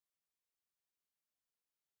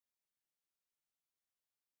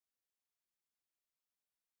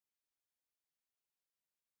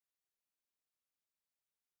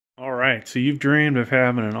Alright, so you've dreamed of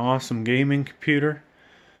having an awesome gaming computer,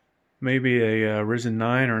 maybe a Ryzen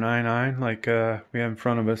 9 or 9 like we have in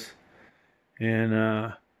front of us.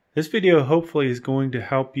 And this video hopefully is going to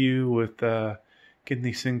help you with getting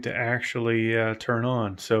these things to actually turn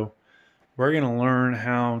on. So we're going to learn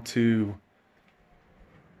how to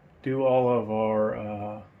do all of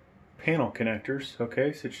our panel connectors,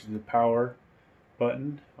 okay, such as the power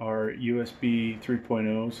button, our USB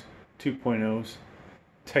 3.0s, 2.0s,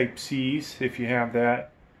 Type C's if you have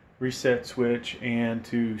that, reset switch, and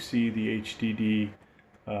to see the HDD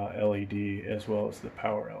LED as well as the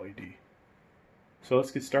power LED. So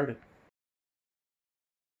let's get started.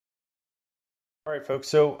 Alright folks,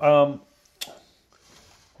 so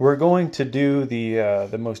we're going to do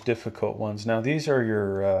the most difficult ones. Now these are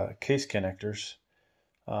your case connectors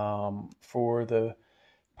for the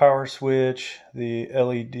power switch, the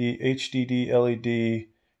LED, HDD LED,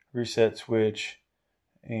 reset switch,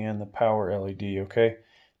 and the power LED. Okay,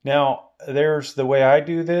 now there's the way I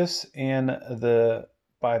do this and the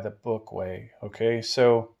by the book way. Okay,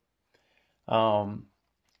 so I'm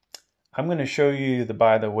going to show you the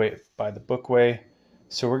by the book way.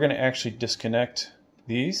 So we're going to actually disconnect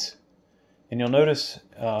these, and you'll notice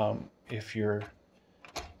if you're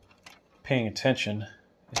paying attention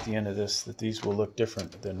at the end of this that these will look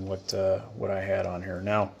different than what I had on here.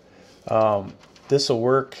 Now this will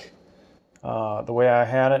work the way I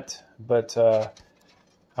had it, but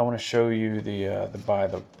I want to show you the by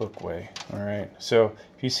the book way. All right, so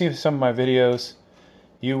if you see some of my videos,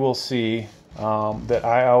 you will see that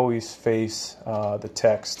I always face the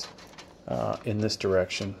text in this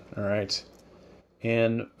direction. All right,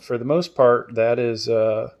 and for the most part, that is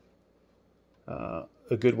a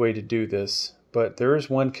good way to do this. But there is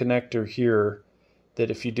one connector here that,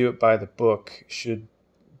 if you do it by the book, should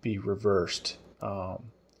be reversed.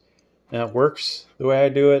 Now it works the way I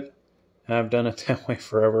do it, and I've done it that way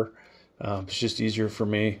forever. It's just easier for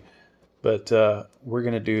me. But we're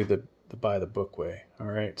going to do the by the book way. All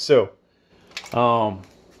right. So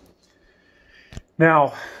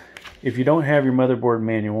now, if you don't have your motherboard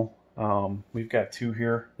manual, we've got two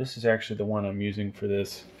here. This is actually the one I'm using for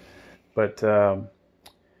this. But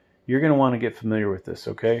you're going to want to get familiar with this.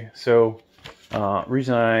 Okay. So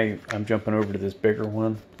reason I'm jumping over to this bigger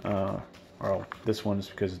one. Well, this one is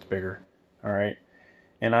because it's bigger. All right,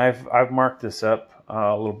 and I've marked this up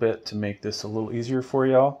a little bit to make this a little easier for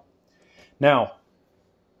y'all. Now,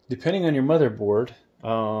 depending on your motherboard,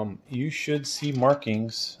 you should see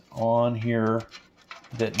markings on here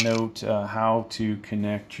that note how to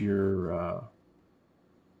connect your.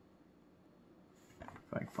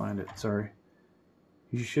 If I can find it, sorry.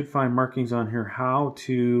 You should find markings on here how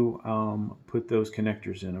to put those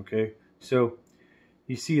connectors in. Okay, so.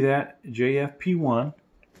 You see that JFP1,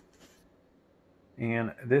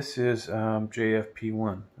 and this is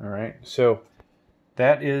JFP1. All right, so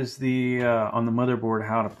that is the on the motherboard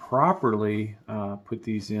how to properly put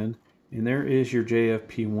these in, and there is your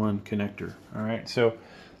JFP1 connector. All right, so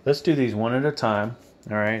let's do these one at a time.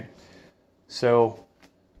 All right, so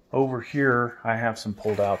over here I have some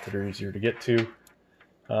pulled out that are easier to get to,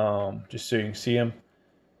 just so you can see them.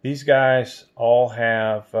 These guys all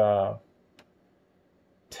have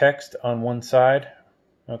text on one side.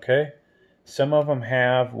 Okay, some of them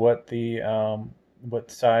have what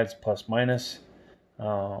sides plus minus,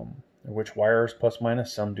 which wires plus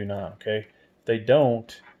minus. Some do not. Okay, if they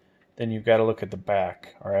don't, then you've got to look at the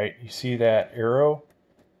back. All right, you see that arrow?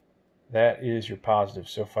 That is your positive.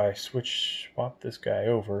 So if I swap this guy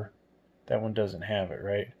over, that one doesn't have it,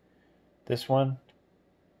 right? This one,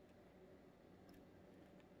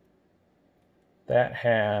 that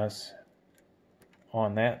has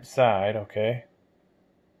on that side, okay,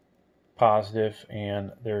 positive,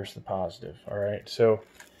 and there's the positive. All right, so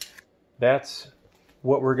that's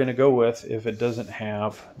what we're going to go with if it doesn't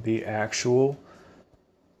have the actual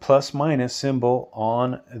plus minus symbol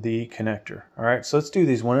on the connector. All right, so let's do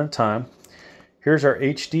these one at a time. Here's our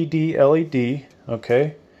HDD LED,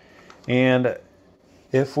 okay, and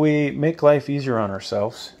if we make life easier on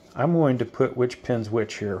ourselves, I'm going to put which pin's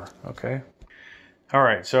which here, okay. All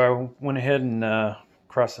right, so I went ahead and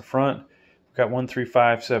across the front, we've got 1, 3,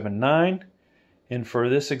 5, 7, 9. And for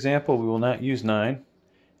this example, we will not use 9.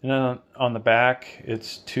 And then on the back,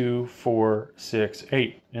 it's 2, 4, 6,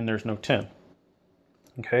 8, and there's no 10.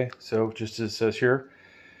 Okay, so just as it says here.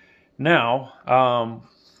 Now,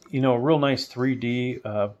 you know, a real nice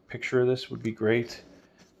 3D picture of this would be great.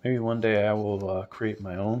 Maybe one day I will create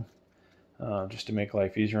my own, just to make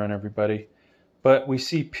life easier on everybody. But we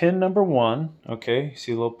see pin number 1, okay,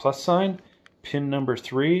 see a little plus sign. Pin number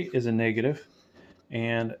 3 is a negative,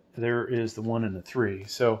 and there is the 1 and the 3.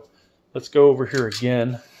 So let's go over here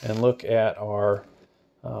again and look at our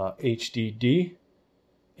HDD,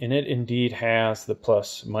 and it indeed has the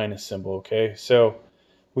plus minus symbol. Okay, so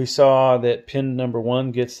we saw that pin number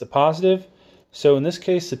 1 gets the positive, so in this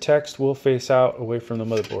case the text will face out away from the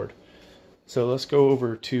motherboard. So let's go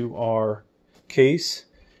over to our case,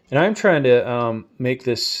 and I'm trying to make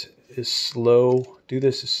this as slow, do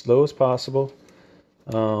this as slow as possible,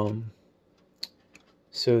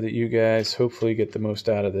 so that you guys hopefully get the most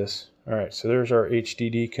out of this. All right, so there's our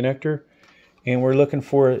HDD connector, and we're looking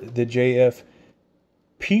for the JFP1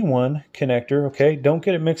 connector. Okay, don't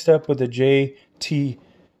get it mixed up with the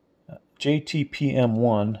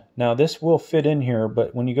JTPM1. Now this will fit in here,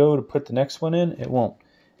 but when you go to put the next one in, it won't.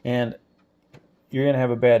 And you're going to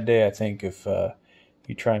have a bad day, I think, if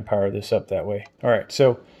you try and power this up that way. All right,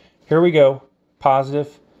 so here we go.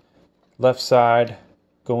 Positive, left side,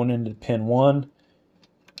 going into pin 1,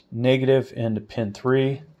 negative into pin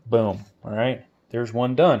 3. Boom. All right, there's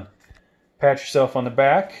one done. Pat yourself on the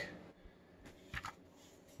back.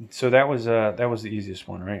 So that was the easiest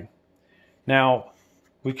one, right? Now,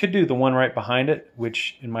 we could do the one right behind it,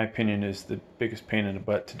 which in my opinion is the biggest pain in the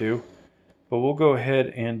butt to do. But we'll go ahead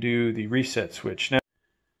and do the reset switch. Now,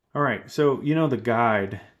 all right, so you know the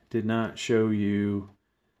guide did not show you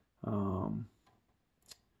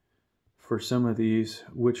for some of these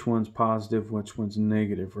which one's positive, which one's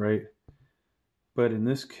negative, right? But in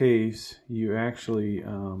this case, you actually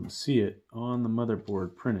see it on the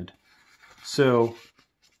motherboard printed. So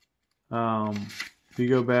if you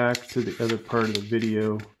go back to the other part of the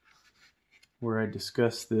video where I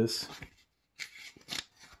discussed this,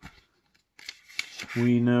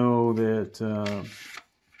 we know that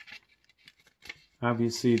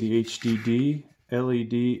obviously the HDD,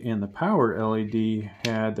 LED, and the power LED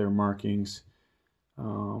had their markings.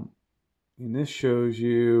 And this shows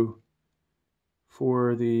you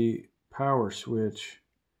for the power switch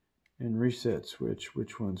and reset switch,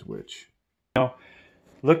 which one's which. Now,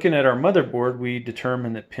 looking at our motherboard, we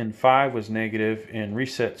determined that pin 5 was negative and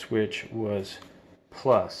reset switch was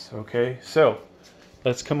plus. Okay, so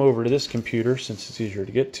let's come over to this computer since it's easier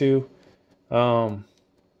to get to.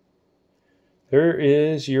 There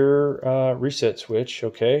is your reset switch,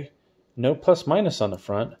 okay? No plus minus on the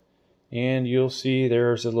front, and you'll see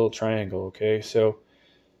there's a little triangle, okay? So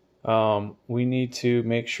we need to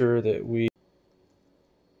make sure that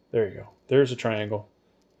there you go. There's a triangle,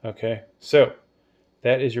 okay? So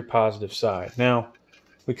that is your positive side. Now,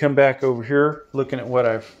 we come back over here looking at what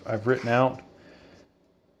I've written out.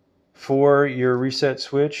 For your reset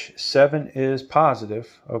switch, 7 is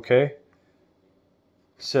positive, okay?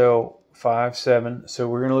 So 5, 7. So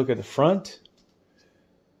we're going to look at the front.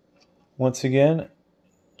 Once again,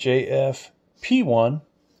 JFP1.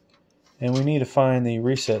 And we need to find the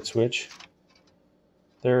reset switch.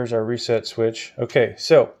 There's our reset switch. Okay,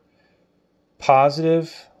 so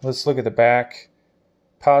positive, let's look at the back.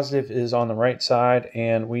 Positive is on the right side,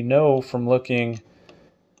 and we know from looking,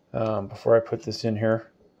 before I put this in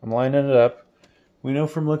here, I'm lining it up. We know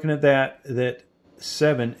from looking at that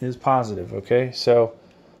 7 is positive, okay? So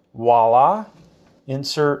voila,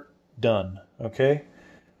 insert, done, okay?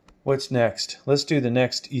 What's next? Let's do the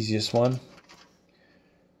next easiest one.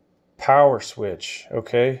 Power switch,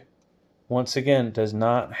 okay? Once again, does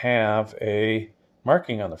not have a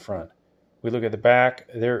marking on the front. We look at the back,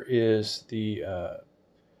 there is the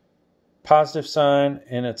positive sign,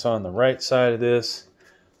 and it's on the right side of this.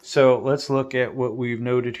 So let's look at what we've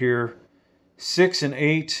noted here. 6 and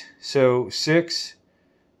 8. So 6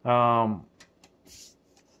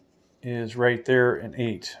 is right there, and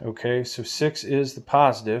 8. Okay, so 6 is the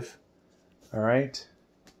positive. All right.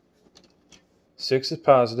 6 is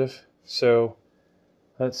positive. So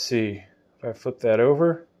let's see. If I flip that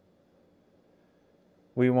over,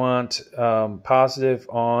 we want positive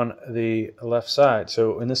on the left side.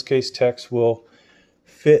 So in this case, text will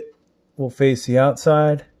face the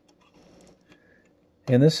outside.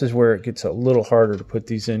 And this is where it gets a little harder to put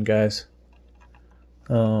these in, guys.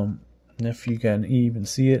 And if you can even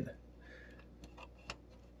see it.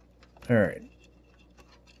 All right.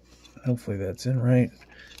 Hopefully that's in right.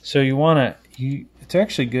 So you want to, it's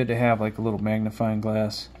actually good to have like a little magnifying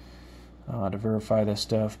glass to verify this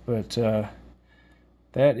stuff. But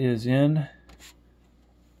that is in, as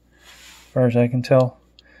far as I can tell.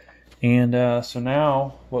 And so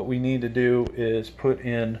now what we need to do is put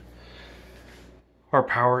in our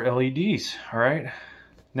power LEDs, all right?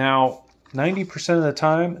 Now, 90% of the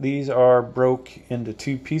time, these are broke into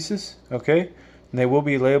 2 pieces, okay? And they will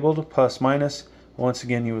be labeled plus minus. Once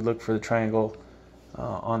again, you would look for the triangle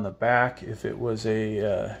on the back if it was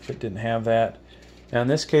if it didn't have that. Now in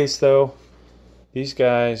this case though, These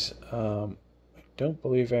guys, I don't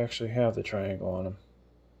believe actually have the triangle on them.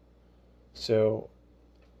 So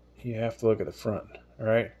you have to look at the front. All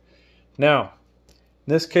right. Now,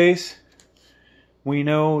 in this case, we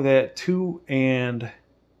know that 2 and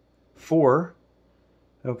 4,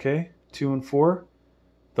 okay, 2 and 4.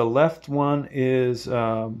 The left one is,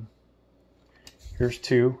 here's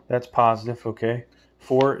 2, that's positive, okay.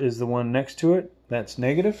 4 is the one next to it, that's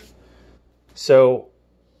negative. So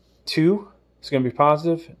 2 is going to be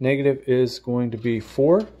positive, negative is going to be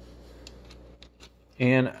 4.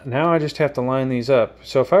 And now I just have to line these up.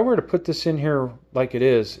 So if I were to put this in here like it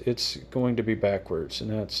is, it's going to be backwards, and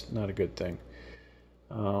that's not a good thing.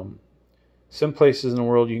 Some places in the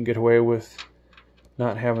world you can get away with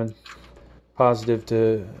not having positive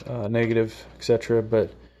to negative, etc.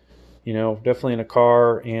 But, you know, definitely in a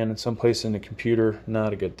car and in some place in the computer,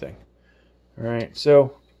 not a good thing. All right,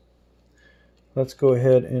 so let's go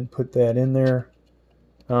ahead and put that in there.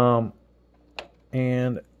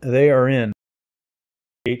 And they are in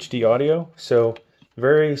HD audio, so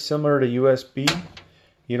very similar to USB.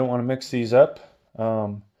 You don't want to mix these up.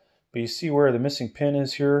 But you see where the missing pin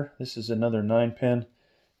is here. This is another 9-pin.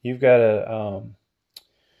 You've got to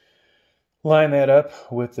line that up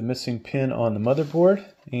with the missing pin on the motherboard,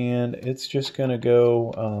 and it's just going to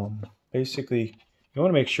go, basically, you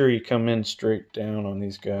want to make sure you come in straight down on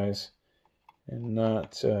these guys and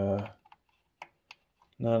not at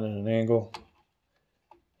an angle.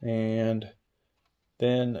 And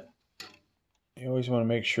then you always want to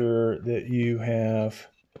make sure that you have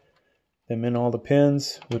them in all the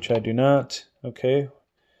pins, which I do not. Okay,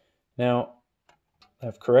 now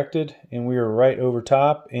I've corrected, and we are right over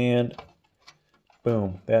top, and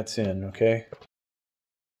boom, that's in. Okay,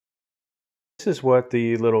 this is what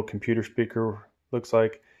the little computer speaker looks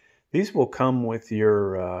like. These will come with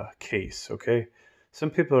your case. Okay, some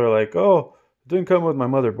people are like, oh, it didn't come with my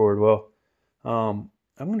motherboard. Well,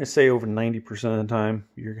 I'm going to say over 90% of the time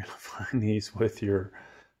you're going to find these with your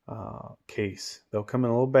case. They'll come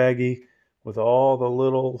in a little baggy with all the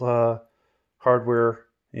little hardware,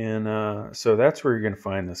 and so that's where you're going to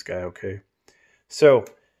find this guy. Okay, so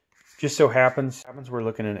just so happens we're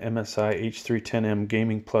looking at an MSI H310M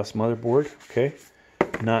Gaming Plus motherboard. Okay,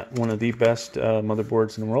 not one of the best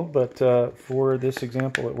motherboards in the world, but for this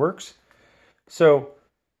example it works. So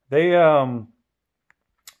they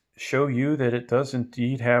show you that it does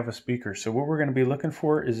indeed have a speaker. So what we're going to be looking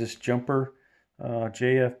for is this jumper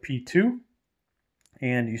JFP2,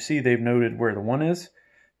 and you see they've noted where the 1 is.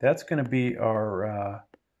 That's going to be our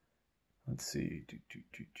let's see,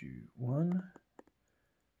 1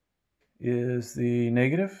 is the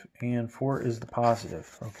negative and 4 is the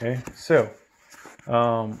positive. Okay, so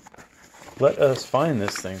let us find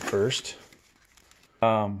this thing first.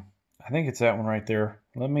 I think it's that one right there.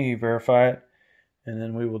 Let me verify it, and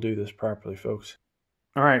then we will do this properly, folks.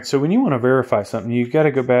 All right, so when you want to verify something, you've got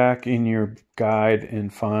to go back in your guide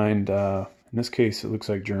and find, in this case, it looks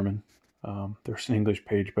like German. There's an English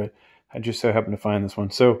page, but I just so happen to find this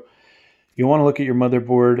one. So you want to look at your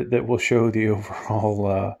motherboard. That will show the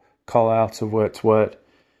overall call-outs of what's what.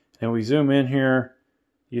 And we zoom in here,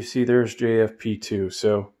 you see there's JFP2.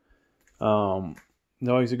 So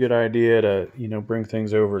always a good idea to, you know, bring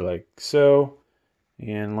things over like so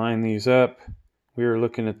and line these up. We are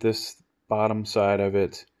looking at this bottom side of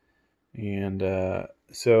it, and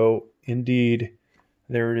so indeed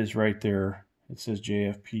there it is right there. It says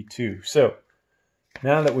JFP2. So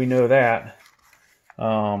now that we know that,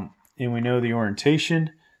 and we know the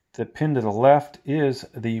orientation, the pin to the left is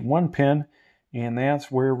the 1 pin, and that's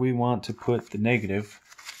where we want to put the negative.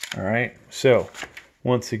 All right, so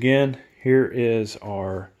once again, here is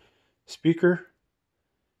our speaker,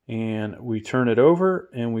 and we turn it over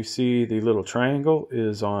and we see the little triangle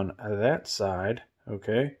is on that side.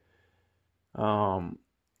 Okay, so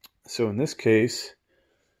in this case,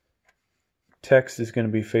 text is going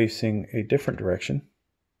to be facing a different direction,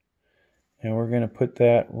 and we're going to put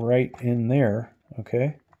that right in there.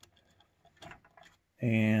 Okay,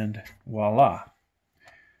 and voila.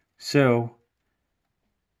 So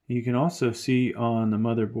you can also see on the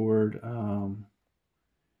motherboard,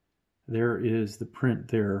 there is the print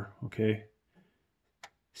there. Okay,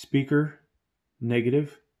 speaker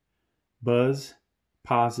negative, buzz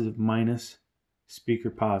positive minus, speaker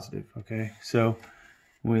positive. Okay, so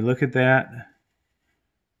when we look at that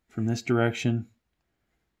from this direction,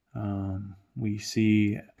 we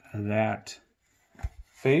see that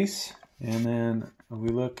face, and then we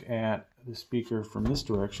look at the speaker from this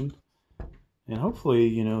direction, and hopefully,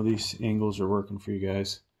 you know, these angles are working for you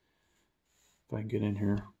guys. If I can get in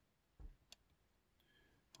here.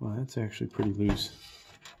 Well, that's actually pretty loose.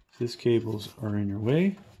 These cables are in your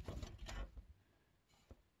way.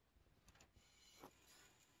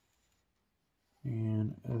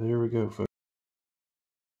 And there we go, folks.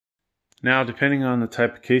 Now, depending on the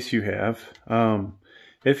type of case you have,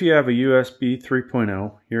 if you have a USB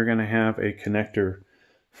 3.0, you're going to have a connector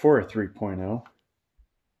for a 3.0.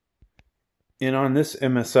 And on this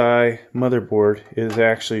MSI motherboard, it is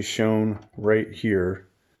actually shown right here,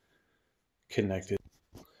 connected.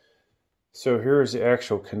 So here is the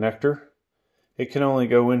actual connector. It can only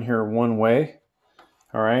go in here one way.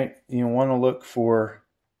 All right, you want to look for,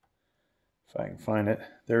 if I can find it,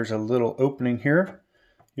 there's a little opening here.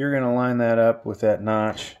 You're going to line that up with that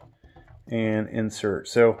notch and insert.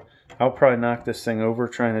 So I'll probably knock this thing over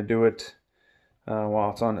trying to do it while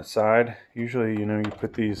it's on its side. Usually, you know, you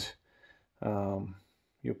put these,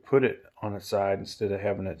 you put it on its side instead of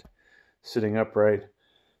having it sitting upright.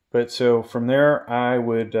 But so from there, I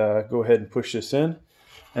would go ahead and push this in,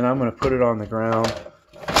 and I'm going to put it on the ground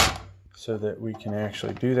so that we can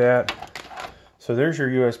actually do that. So there's your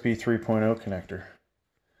USB 3.0 connector.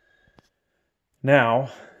 Now,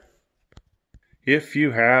 if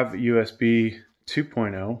you have USB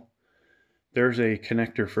 2.0, there's a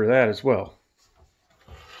connector for that as well.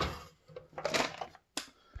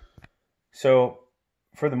 So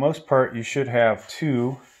for the most part, you should have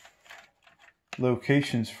two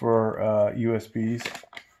locations for USBs,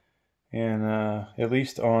 and at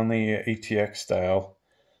least on the ATX style.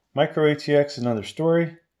 Micro ATX is another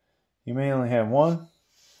story. You may only have one.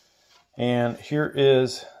 And here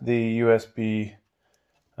is the USB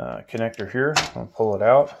connector here. I'll pull it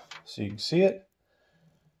out so you can see it.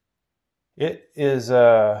 It is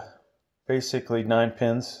basically 9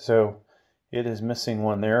 pins, so it is missing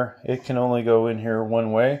one there. It can only go in here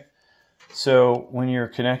one way. So when you're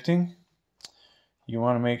connecting, you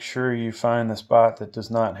want to make sure you find the spot that does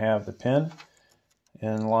not have the pin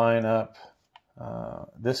and line up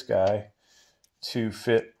this guy to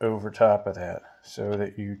fit over top of that so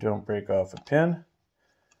that you don't break off a pin.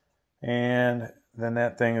 And then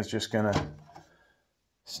that thing is just going to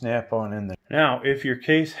snap on in there. Now, if your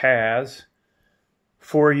case has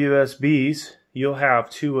 4 USBs, you'll have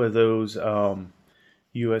 2 of those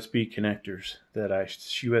USB connectors,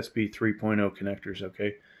 USB 3.0 connectors,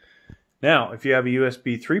 okay? Now, if you have a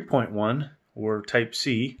USB 3.1 or Type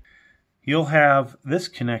C, you'll have this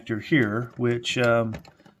connector here, which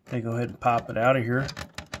they go ahead and pop it out of here.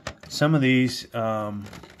 Some of these you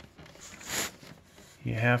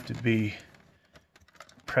have to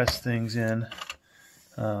press things in.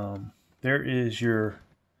 There is your,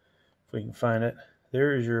 if we can find it,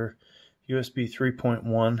 there is your USB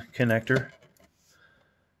 3.1 connector,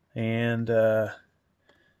 and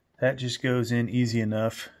that just goes in easy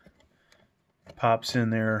enough. Pops in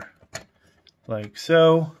there like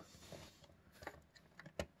so.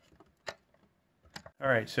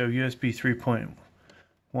 Alright, so USB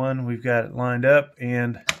 3.1, we've got it lined up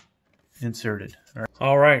and inserted.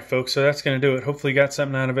 Alright folks, so that's going to do it. Hopefully you got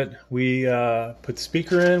something out of it. We put the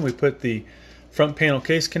speaker in, we put the front panel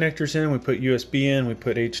case connectors in, we put USB in, we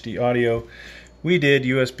put HD audio. We did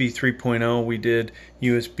USB 3.0, we did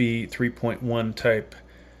USB 3.1 Type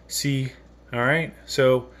C. Alright,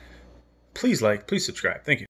 so please like, please subscribe. Thank you.